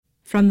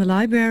From the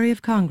Library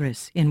of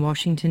Congress in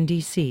Washington,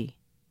 D.C.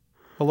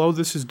 Hello,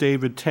 this is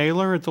David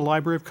Taylor at the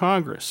Library of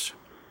Congress.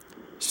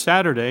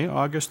 Saturday,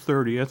 August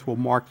 30th, will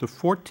mark the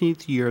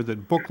 14th year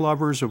that book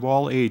lovers of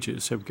all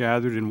ages have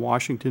gathered in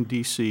Washington,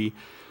 D.C.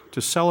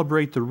 to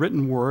celebrate the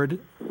written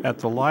word at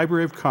the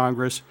Library of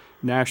Congress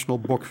National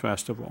Book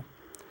Festival.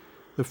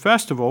 The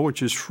festival,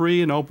 which is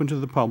free and open to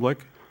the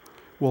public,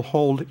 will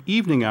hold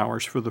evening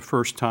hours for the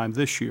first time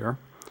this year.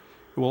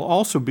 It will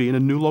also be in a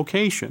new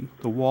location,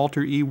 the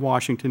Walter E.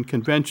 Washington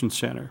Convention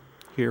Center,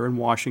 here in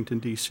Washington,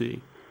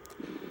 D.C.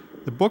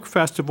 The book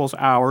festival's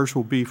hours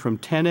will be from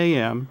 10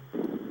 a.m.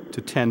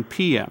 to 10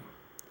 p.m.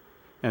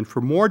 And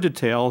for more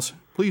details,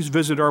 please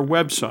visit our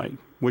website,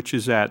 which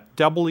is at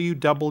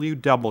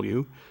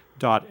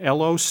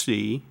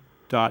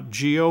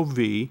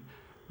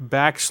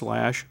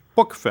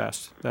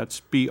www.loc.gov/bookfest.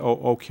 That's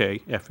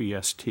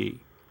BOOKFEST.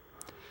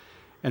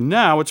 And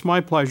now it's my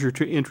pleasure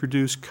to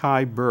introduce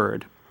Kai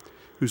Bird,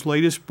 whose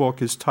latest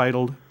book is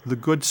titled The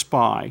Good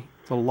Spy,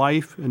 The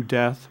Life and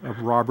Death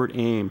of Robert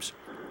Ames.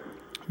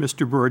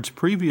 Mr. Bird's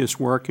previous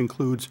work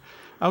includes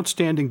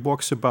outstanding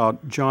books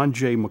about John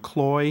J.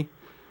 McCloy,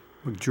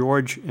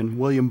 McGeorge and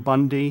William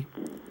Bundy,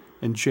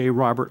 and J.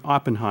 Robert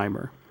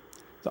Oppenheimer.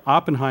 The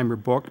Oppenheimer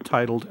book,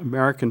 titled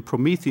American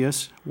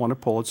Prometheus, won a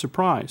Pulitzer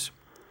Prize.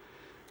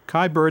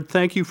 Kai Bird,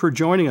 thank you for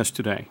joining us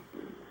today.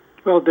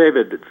 Well,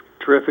 David, it's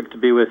terrific to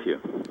be with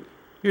you.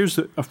 Here's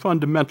a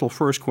fundamental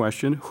first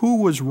question.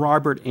 Who was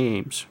Robert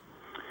Ames?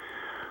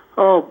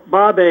 Oh,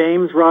 Bob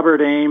Ames,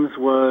 Robert Ames,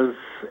 was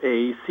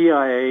a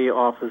CIA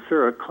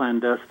officer, a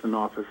clandestine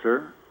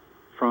officer,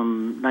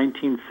 from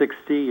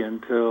 1960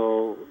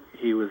 until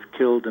he was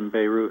killed in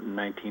Beirut in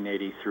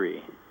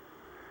 1983.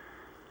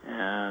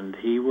 And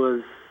he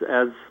was,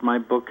 as my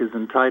book is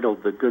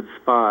entitled, The Good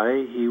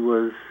Spy, he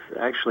was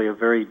actually a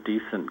very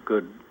decent,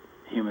 good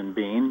human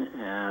being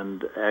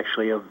and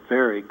actually a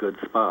very good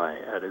spy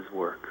at his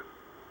work.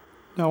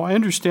 Now, I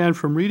understand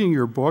from reading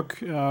your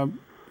book,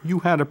 you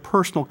had a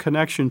personal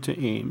connection to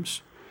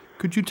Ames.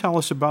 Could you tell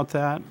us about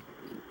that?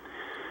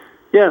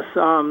 Yes,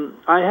 I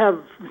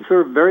have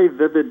sort of very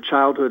vivid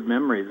childhood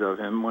memories of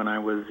him. When I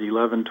was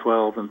 11,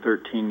 12, and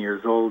 13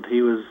 years old,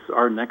 he was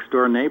our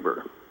next-door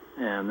neighbor.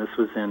 And this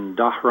was in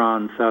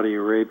Dhahran, Saudi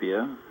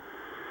Arabia,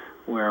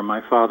 where my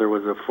father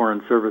was a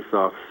Foreign Service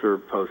officer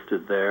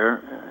posted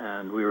there.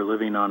 And we were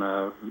living on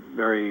a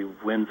very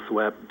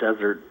windswept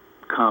desert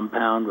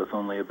compound with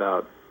only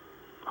about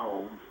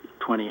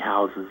 20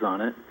 houses on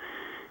it.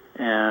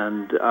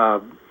 And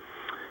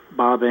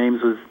Bob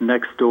Ames was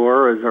next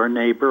door as our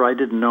neighbor. I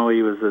didn't know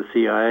he was a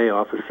CIA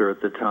officer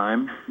at the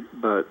time,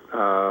 but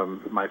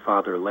my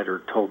father later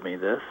told me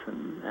this.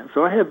 And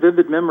so I have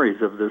vivid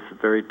memories of this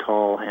very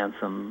tall,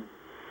 handsome,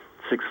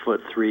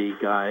 6'3"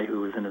 guy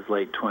who was in his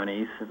late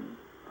 20s and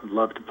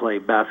loved to play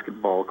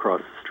basketball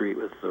across the street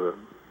with the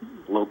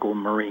local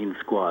Marine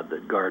squad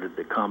that guarded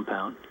the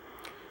compound.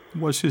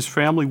 Was his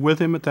family with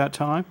him at that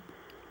time?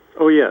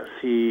 Oh, yes.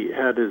 He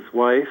had his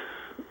wife,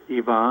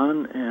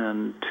 Yvonne,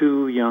 and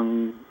 2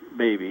 young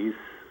babies,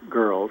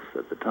 girls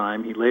at the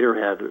time. He later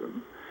had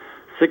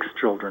 6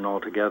 children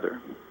altogether.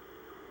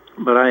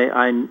 But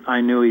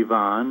I knew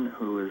Yvonne,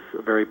 who was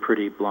a very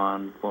pretty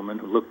blonde woman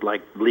who looked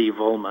like Lee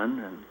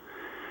Volman,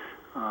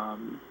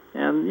 and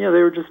they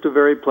were just a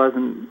very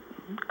pleasant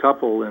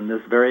couple in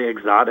this very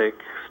exotic,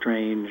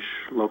 strange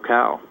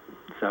locale,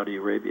 Saudi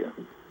Arabia.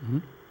 Mm-hmm.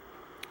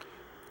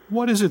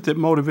 What is it that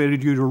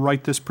motivated you to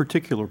write this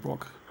particular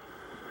book?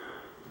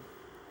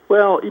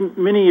 Well,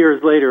 many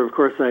years later, of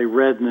course, I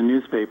read in the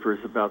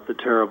newspapers about the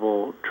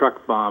terrible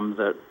truck bomb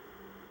that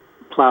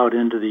plowed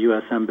into the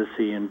U.S.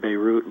 Embassy in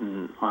Beirut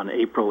on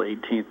April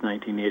 18,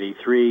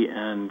 1983,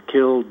 and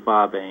killed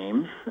Bob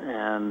Ames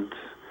and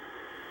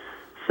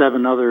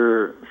 7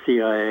 other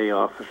CIA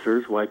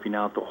officers, wiping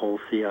out the whole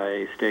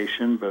CIA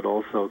station, but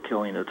also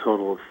killing a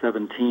total of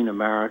 17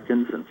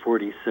 Americans and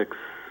 46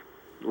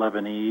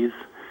 Lebanese.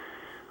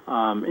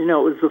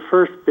 It was the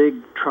first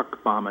big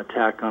truck bomb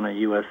attack on a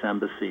U.S.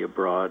 embassy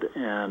abroad,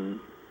 and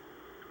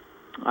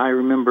I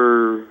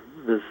remember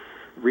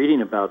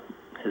reading about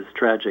his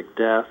tragic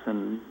death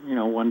and,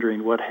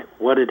 wondering what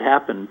had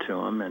happened to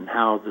him and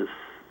how this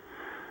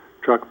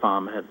truck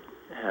bomb had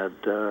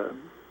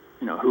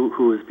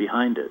who was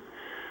behind it.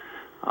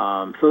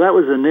 So that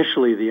was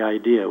initially the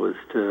idea, was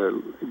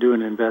to do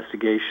an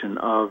investigation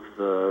of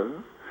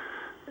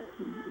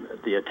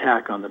the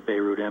attack on the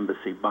Beirut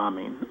embassy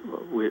bombing,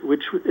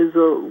 which is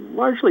a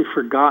largely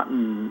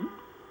forgotten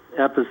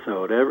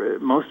episode.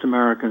 Most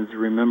Americans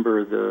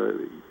remember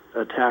the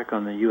attack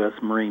on the U.S.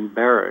 Marine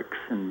barracks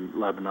in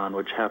Lebanon,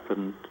 which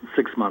happened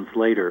 6 months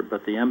later,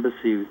 but the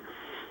embassy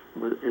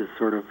is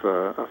sort of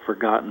a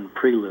forgotten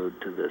prelude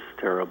to this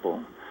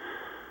terrible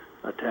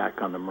attack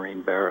on the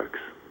Marine barracks.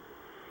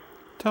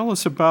 Tell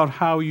us about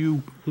how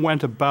you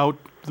went about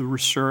the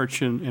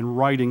research and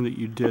writing that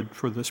you did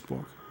for this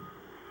book.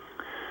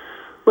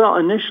 Well,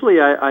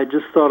 initially, I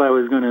just thought I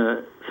was going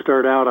to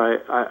start out,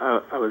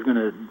 I was going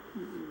to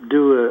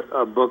do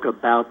a book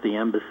about the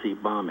embassy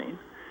bombing.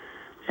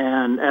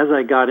 And as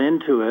I got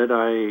into it,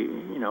 I,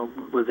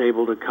 was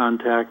able to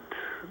contact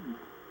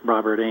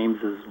Robert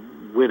Ames's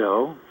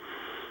widow,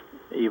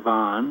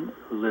 Yvonne,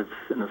 who lives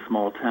in a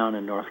small town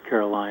in North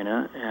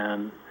Carolina,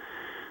 and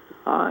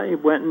I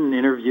went and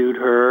interviewed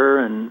her,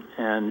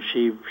 and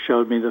she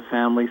showed me the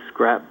family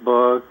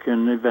scrapbook,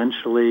 and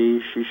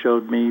eventually she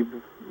showed me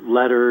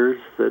letters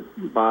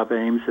that Bob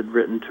Ames had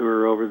written to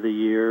her over the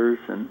years,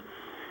 and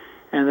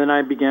then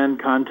I began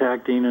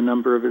contacting a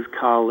number of his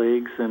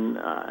colleagues, and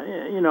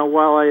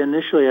while I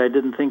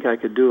didn't think I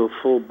could do a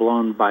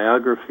full-blown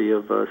biography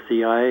of a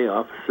CIA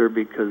officer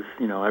because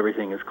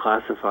everything is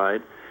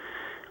classified.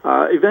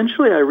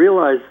 Eventually, I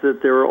realized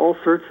that there were all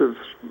sorts of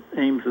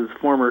Ames's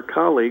former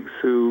colleagues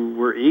who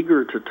were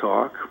eager to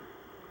talk.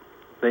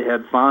 They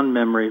had fond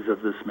memories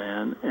of this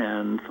man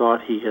and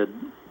thought he had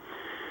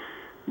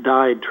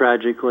died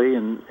tragically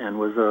and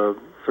was a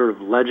sort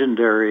of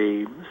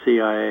legendary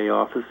CIA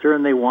officer,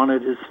 and they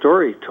wanted his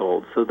story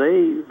told. So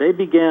they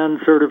began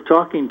sort of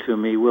talking to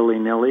me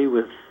willy-nilly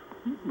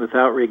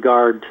without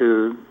regard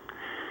to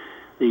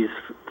these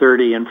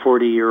 30 and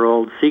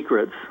 40-year-old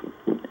secrets.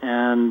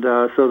 And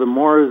so the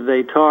more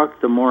they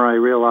talked, the more I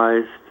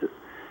realized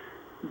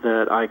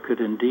that I could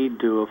indeed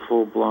do a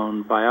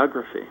full-blown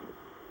biography.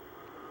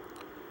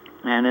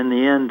 And in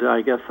the end,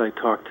 I guess I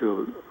talked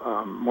to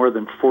more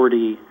than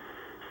 40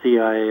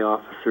 CIA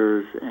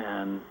officers,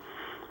 and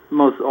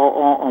almost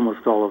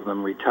all of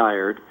them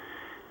retired,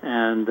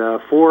 and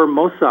 4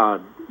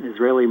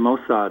 Israeli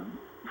Mossad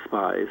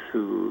spies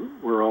who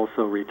were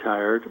also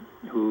retired,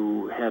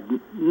 who had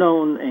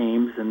known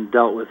Ames and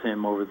dealt with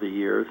him over the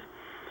years.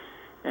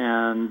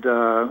 And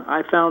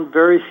I found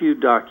very few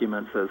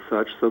documents as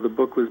such, so the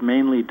book was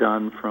mainly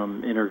done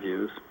from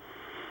interviews.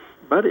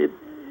 But it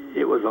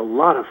was a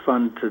lot of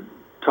fun to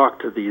talk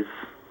to these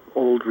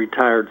old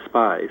retired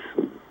spies.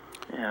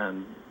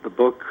 And the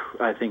book,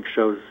 I think,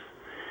 shows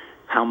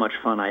how much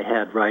fun I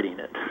had writing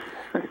it.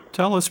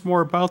 Tell us more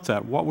about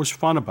that. What was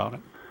fun about it?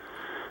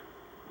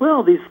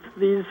 Well,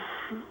 these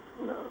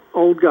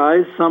old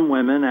guys, some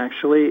women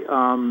actually,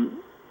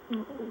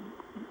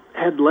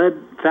 had led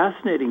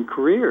fascinating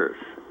careers,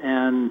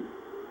 and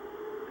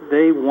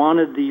they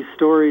wanted these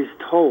stories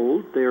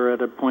told. They were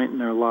at a point in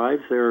their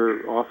lives, they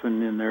were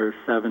often in their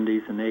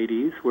 70s and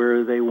 80s,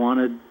 where they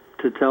wanted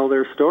to tell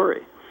their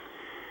story.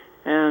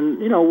 And,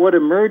 what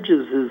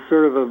emerges is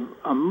sort of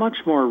a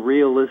much more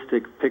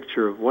realistic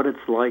picture of what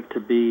it's like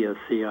to be a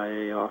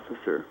CIA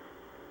officer.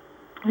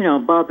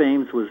 Bob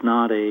Ames was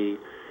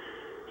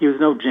he was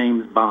no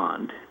James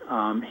Bond.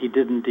 He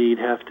did indeed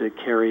have to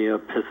carry a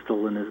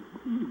pistol in his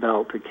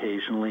belt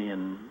occasionally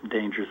in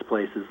dangerous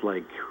places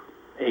like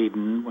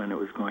Aden when it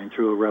was going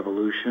through a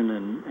revolution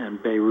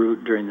and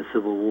Beirut during the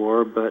Civil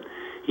War, but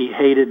he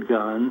hated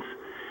guns.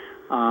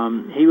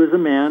 He was a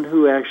man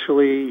who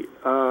actually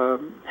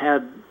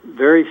had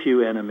very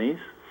few enemies,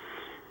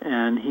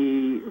 and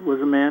he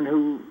was a man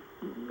who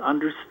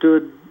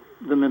understood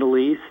the Middle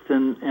East,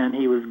 and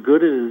he was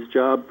good at his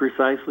job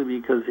precisely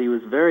because he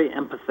was very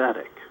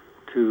empathetic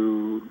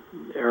to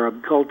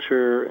Arab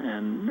culture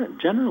and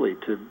generally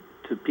to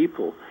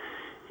people.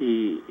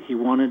 He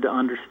wanted to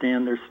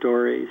understand their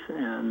stories,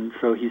 and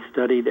so he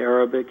studied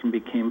Arabic and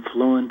became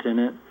fluent in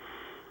it.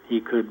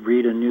 He could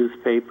read a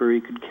newspaper,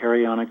 he could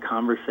carry on a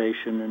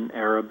conversation in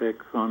Arabic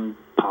on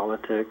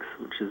politics,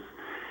 which is,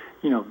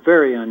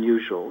 very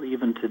unusual.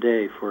 Even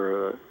today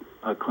for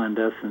a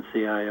clandestine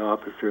CIA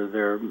officer,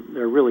 there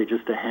are really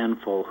just a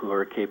handful who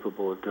are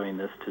capable of doing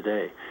this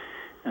today.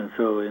 And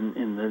so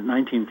in the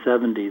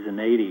 1970s and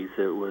 80s,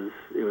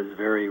 it was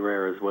very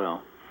rare as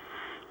well.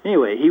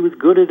 Anyway, he was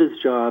good at his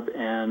job,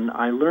 and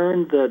I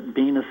learned that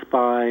being a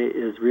spy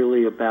is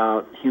really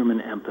about human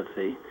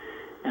empathy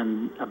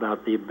and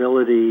about the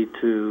ability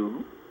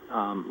to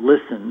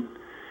listen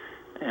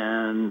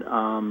and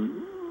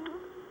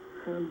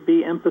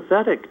be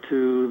empathetic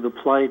to the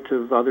plight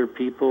of other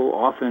people,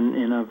 often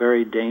in a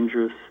very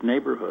dangerous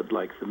neighborhood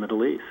like the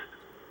Middle East.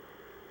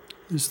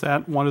 Is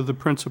that one of the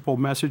principal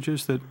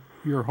messages that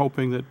you're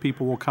hoping that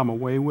people will come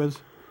away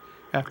with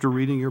after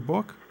reading your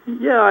book?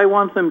 Yeah, I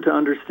want them to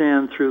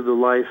understand through the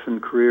life and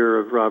career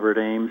of Robert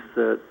Ames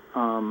that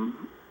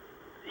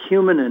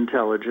human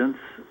intelligence,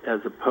 as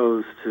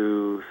opposed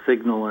to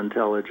signal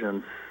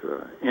intelligence,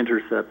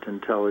 intercept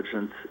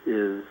intelligence,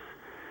 is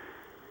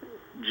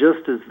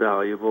just as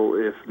valuable,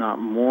 if not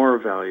more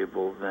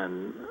valuable,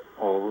 than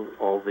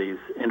all these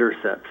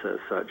intercepts as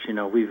such.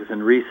 We've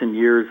in recent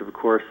years, of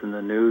course, in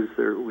the news,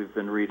 we've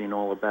been reading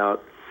all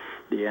about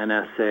the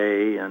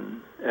NSA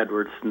and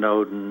Edward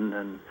Snowden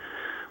and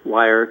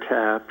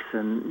wiretaps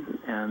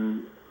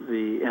and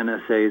the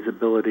NSA's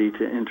ability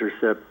to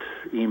intercept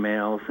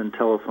emails and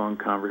telephone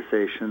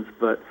conversations.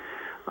 But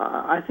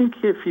I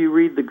think if you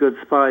read The Good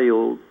Spy,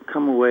 you'll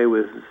come away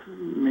with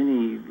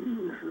many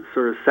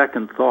sort of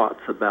second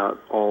thoughts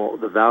about all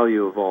the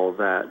value of all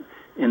that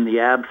in the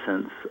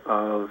absence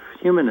of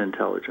human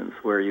intelligence,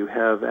 where you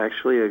have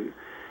actually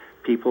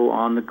people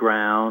on the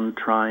ground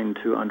trying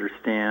to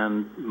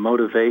understand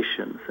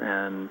motivations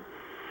and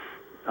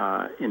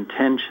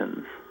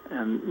intentions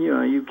And,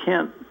 you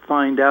can't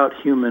find out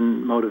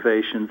human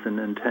motivations and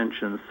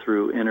intentions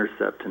through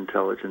intercept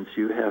intelligence.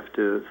 You have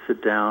to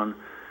sit down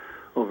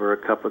over a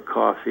cup of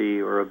coffee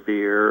or a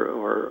beer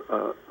or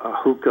a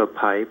hookah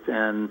pipe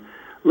and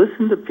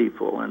listen to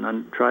people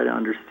and try to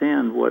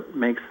understand what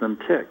makes them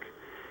tick.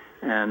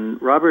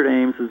 And Robert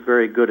Ames is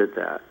very good at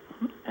that.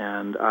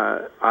 And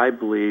I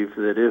believe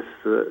that if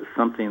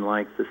something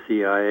like the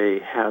CIA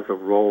has a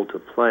role to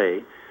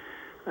play,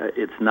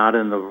 it's not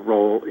in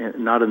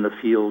the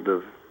field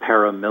of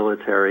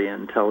paramilitary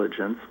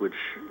intelligence, which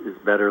is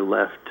better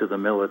left to the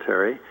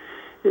military.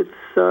 It's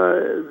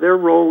their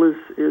role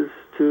is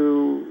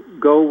to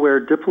go where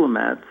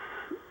diplomats,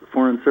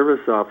 foreign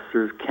service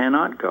officers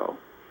cannot go.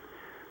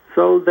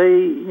 So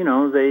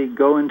they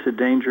go into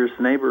dangerous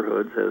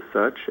neighborhoods as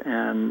such,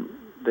 and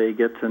they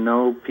get to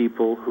know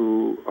people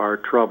who are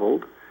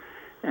troubled,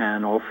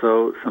 and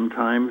also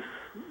sometimes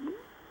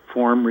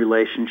form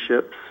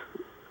relationships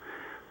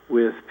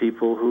with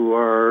people who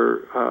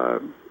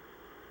are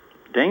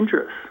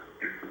dangerous,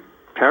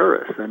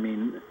 terrorists. I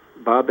mean,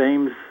 Bob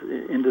Ames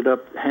ended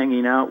up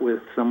hanging out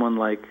with someone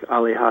like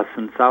Ali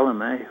Hassan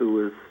Salameh, who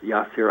was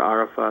Yasser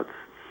Arafat's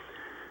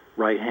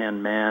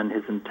right-hand man,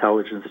 his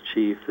intelligence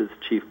chief, his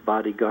chief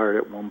bodyguard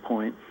at one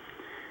point.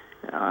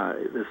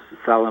 This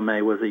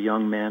Salameh was a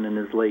young man in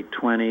his late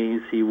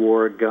 20s. He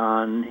wore a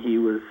gun. He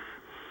was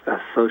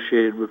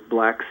associated with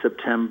Black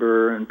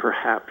September and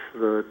perhaps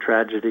the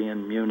tragedy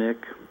in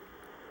Munich,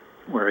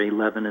 where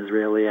 11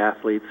 Israeli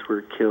athletes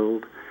were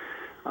killed.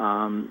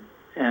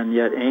 And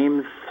yet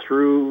Ames,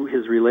 through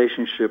his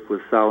relationship with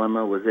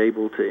Salameh, was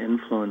able to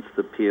influence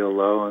the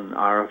PLO and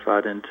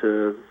Arafat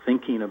into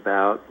thinking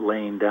about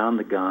laying down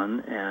the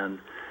gun and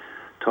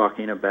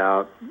talking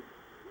about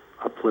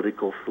a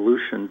political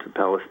solution to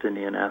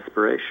Palestinian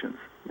aspirations.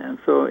 And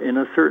so in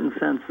a certain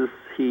sense,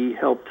 he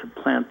helped to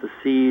plant the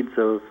seeds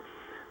of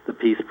the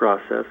peace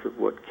process of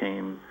what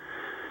came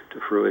to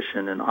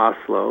fruition in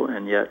Oslo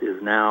and yet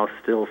is now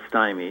still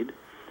stymied.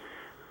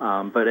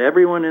 But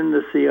everyone in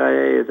the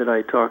CIA that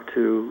I talked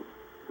to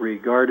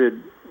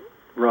regarded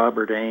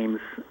Robert Ames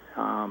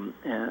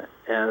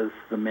as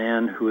the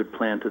man who had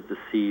planted the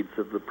seeds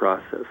of the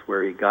process,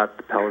 where he got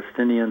the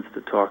Palestinians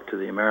to talk to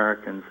the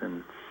Americans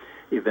and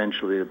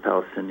eventually the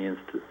Palestinians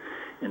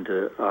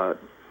into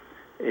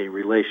a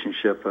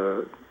relationship,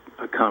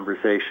 a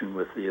conversation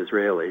with the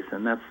Israelis.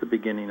 And that's the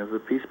beginning of the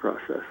peace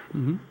process.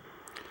 Mm-hmm.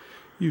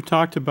 You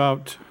talked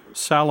about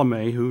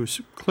Salameh,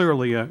 who's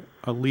clearly a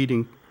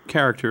leading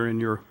character in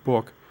your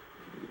book.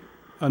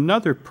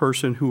 Another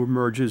person who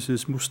emerges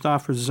is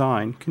Mustafa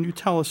Zein. Can you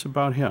tell us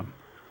about him?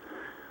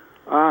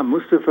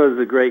 Mustafa is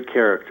a great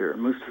character.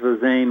 Mustafa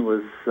Zein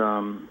was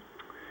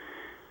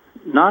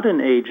not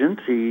an agent.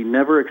 He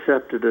never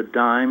accepted a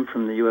dime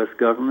from the U.S.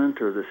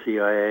 government or the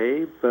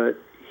CIA, but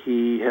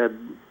he had,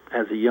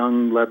 as a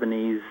young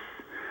Lebanese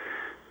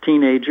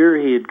teenager,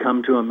 he had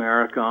come to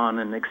America on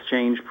an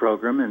exchange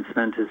program and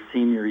spent his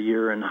senior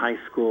year in high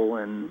school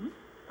in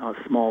a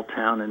small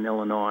town in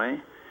Illinois.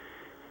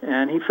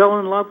 And he fell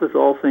in love with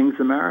all things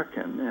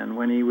American. And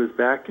when he was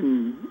back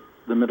in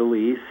the Middle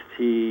East,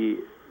 he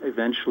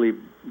eventually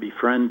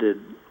befriended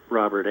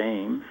Robert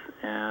Ames.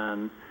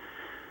 And,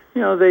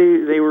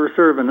 they were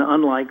sort of an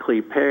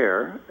unlikely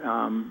pair,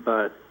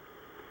 but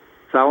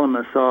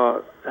Salameh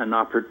saw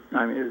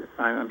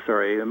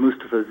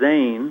Mustafa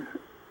Zein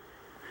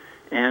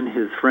and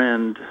his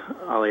friend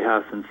Ali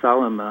Hassan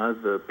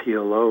Salameh, the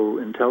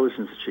PLO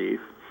intelligence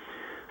chief,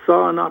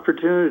 saw an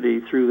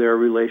opportunity through their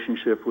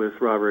relationship with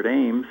Robert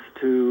Ames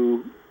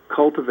to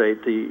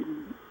cultivate the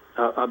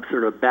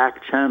sort of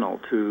back channel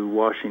to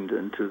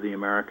Washington, to the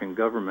American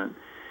government.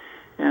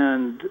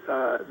 And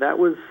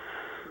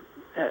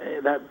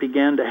that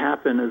began to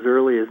happen as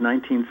early as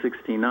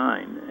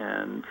 1969.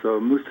 And so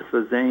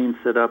Mustafa Zein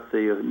set up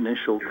the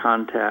initial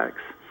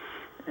contacts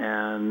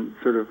and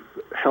sort of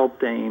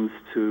helped Ames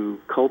to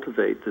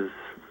cultivate this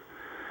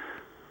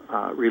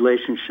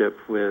relationship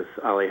with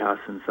Ali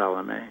Hassan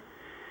Salameh,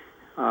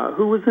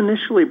 who was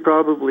initially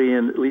probably,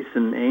 at least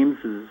in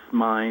Ames's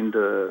mind,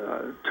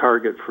 a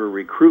target for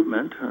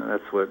recruitment.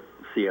 That's what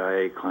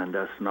CIA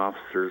clandestine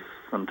officers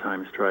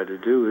sometimes try to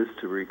do, is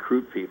to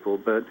recruit people.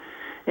 But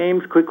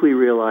Ames quickly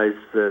realized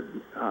that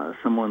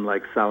someone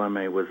like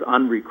Salameh was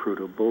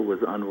unrecruitable, was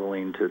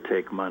unwilling to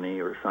take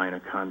money or sign a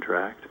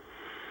contract,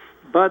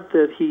 but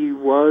that he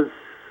was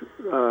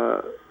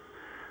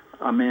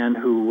a man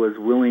who was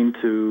willing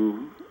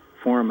to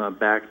form a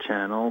back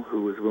channel,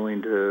 who was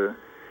willing to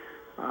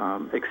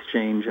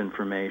exchange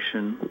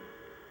information,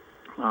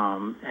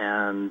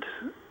 and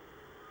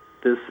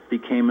this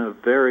became a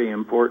very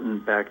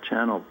important back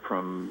channel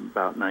from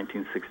about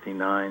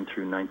 1969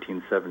 through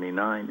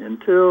 1979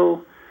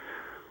 until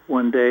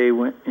one day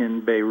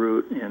in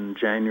Beirut in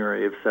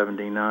January of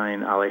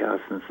 79, Ali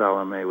Hassan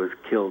Salameh was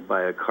killed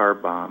by a car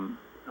bomb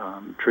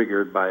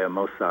triggered by a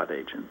Mossad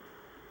agent.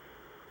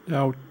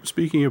 Now,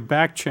 speaking of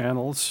back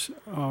channels,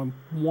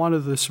 one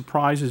of the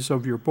surprises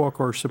of your book,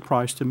 or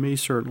surprise to me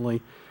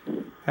certainly,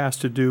 has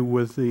to do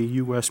with the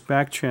U.S.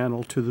 back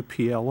channel to the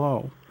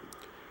PLO.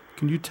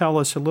 Can you tell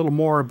us a little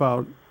more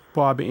about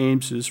Bob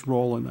Ames's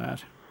role in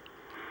that?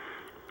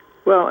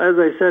 Well, as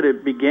I said,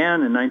 it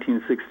began in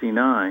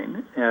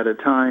 1969 at a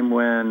time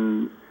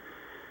when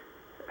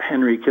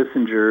Henry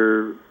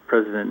Kissinger,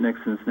 President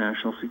Nixon's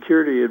national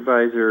security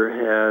advisor,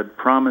 had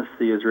promised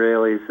the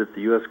Israelis that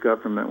the U.S.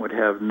 government would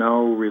have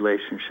no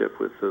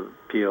relationship with the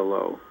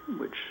PLO,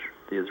 which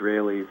the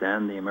Israelis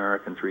and the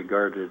Americans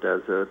regarded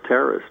as a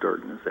terrorist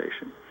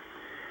organization.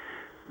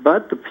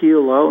 But the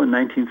PLO in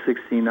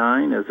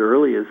 1969, as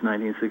early as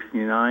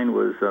 1969,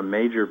 was a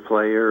major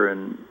player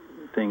in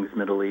things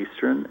Middle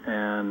Eastern,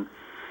 and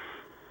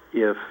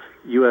if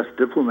U.S.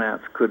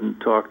 diplomats couldn't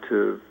talk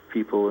to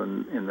people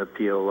in the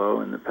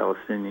PLO and the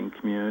Palestinian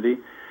community,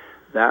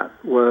 that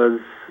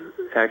was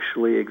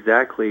actually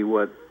exactly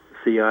what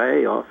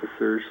CIA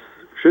officers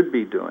should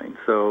be doing.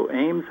 So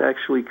Ames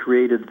actually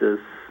created this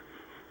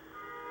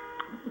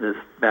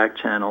back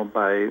channel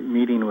by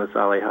meeting with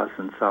Ali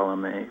Hassan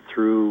Salameh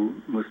through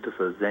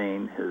Mustafa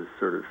Zain, his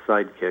sort of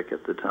sidekick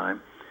at the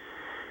time,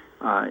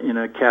 in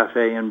a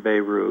cafe in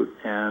Beirut,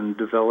 and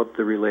developed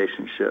the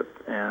relationship.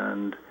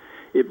 And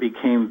it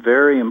became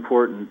very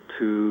important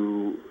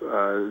to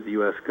the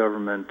U.S.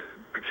 government,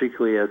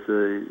 particularly as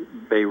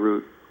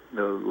the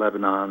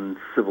Lebanon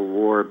civil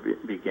war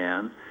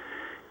began.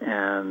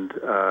 And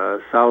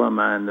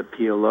Salameh and the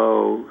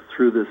PLO,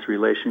 through this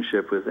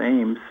relationship with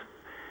Ames,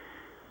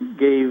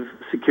 gave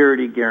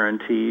security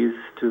guarantees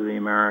to the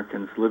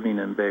Americans living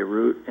in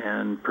Beirut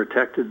and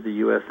protected the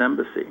U.S.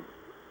 Embassy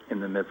in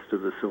the midst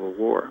of the Civil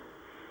War.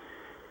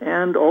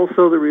 And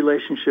also the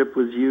relationship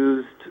was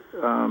used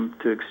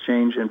to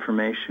exchange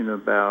information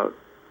about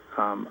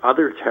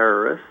other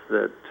terrorists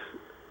that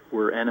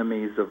were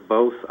enemies of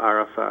both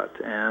Arafat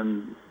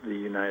and the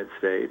United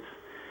States,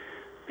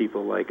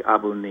 people like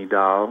Abu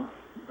Nidal,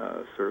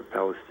 sort of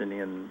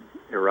Palestinian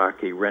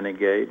Iraqi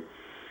renegade,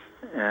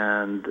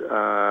 and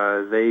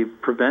they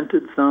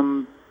prevented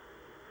some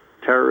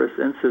terrorist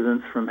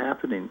incidents from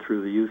happening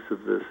through the use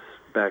of this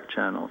back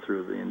channel,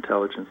 through the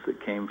intelligence that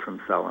came from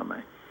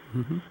Salameh.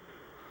 Mm-hmm.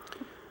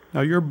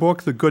 Now, your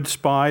book, The Good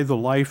Spy, The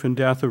Life and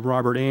Death of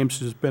Robert Ames,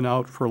 has been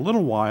out for a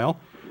little while.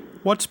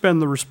 What's been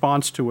the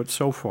response to it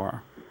so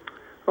far?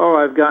 Oh,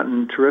 I've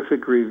gotten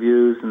terrific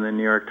reviews in the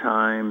New York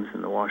Times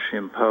and the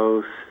Washington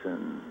Post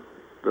and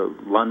the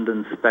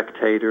London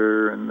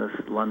Spectator and the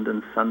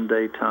London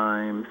Sunday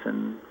Times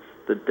and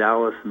the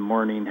Dallas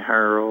Morning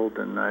Herald,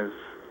 and I've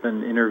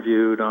been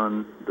interviewed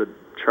on the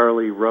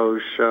Charlie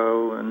Rose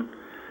Show and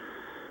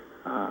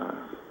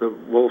the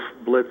Wolf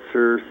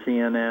Blitzer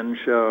CNN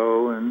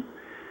show, and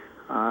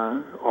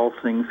all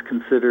things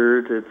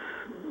considered, it's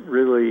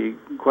really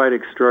quite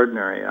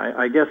extraordinary.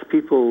 I guess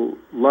people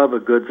love a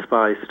good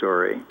spy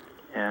story,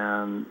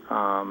 and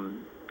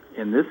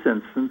in this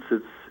instance,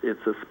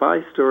 it's a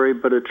spy story,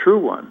 but a true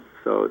one.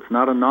 So it's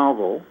not a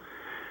novel,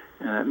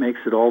 and it makes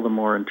it all the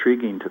more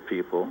intriguing to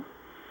people.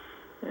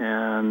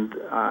 And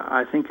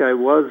I think I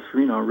was,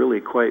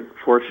 really quite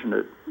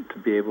fortunate to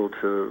be able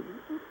to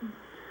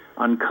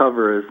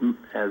uncover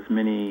as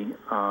many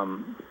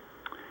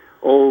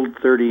old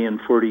 30 and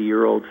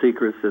 40-year-old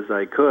secrets as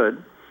I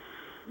could.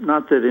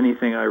 Not that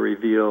anything I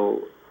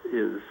reveal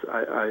is,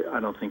 I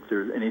don't think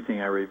there's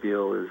anything I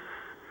reveal is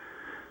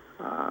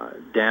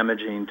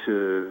damaging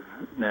to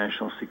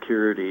national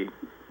security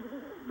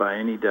by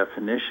any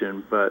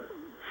definition, but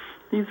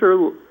these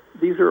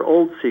are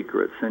old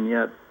secrets, and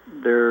yet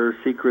they're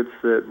secrets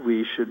that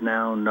we should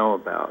now know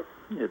about.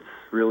 It's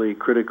really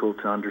critical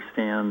to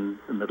understand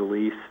the Middle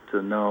East,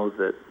 to know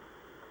that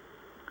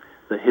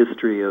the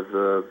history of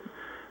the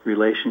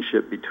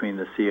relationship between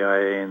the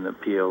CIA and the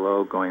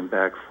PLO going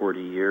back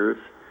 40 years,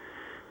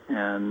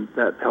 and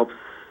that helps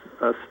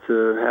us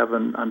to have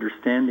an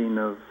understanding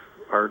of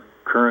our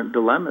current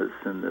dilemmas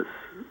in this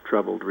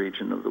troubled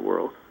region of the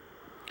world.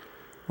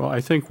 Well,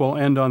 I think we'll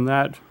end on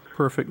that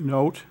perfect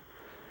note.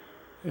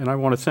 And I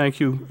want to thank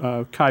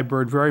you, Kai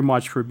Bird, very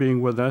much for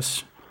being with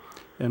us.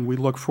 And we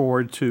look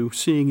forward to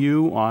seeing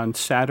you on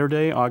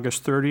Saturday,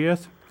 August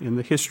 30th, in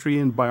the History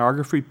and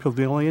Biography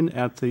Pavilion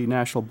at the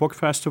National Book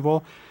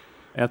Festival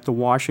at the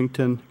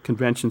Washington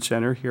Convention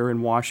Center here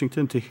in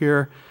Washington, to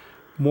hear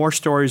more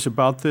stories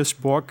about this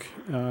book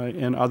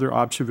and other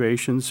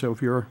observations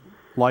of your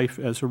life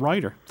as a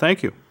writer.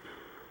 Thank you.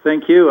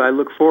 Thank you. I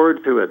look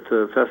forward to it.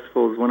 The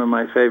festival is one of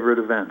my favorite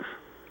events.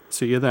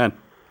 See you then.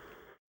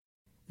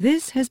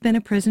 This has been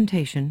a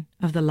presentation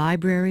of the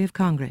Library of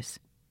Congress.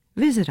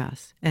 Visit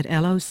us at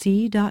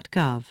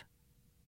loc.gov.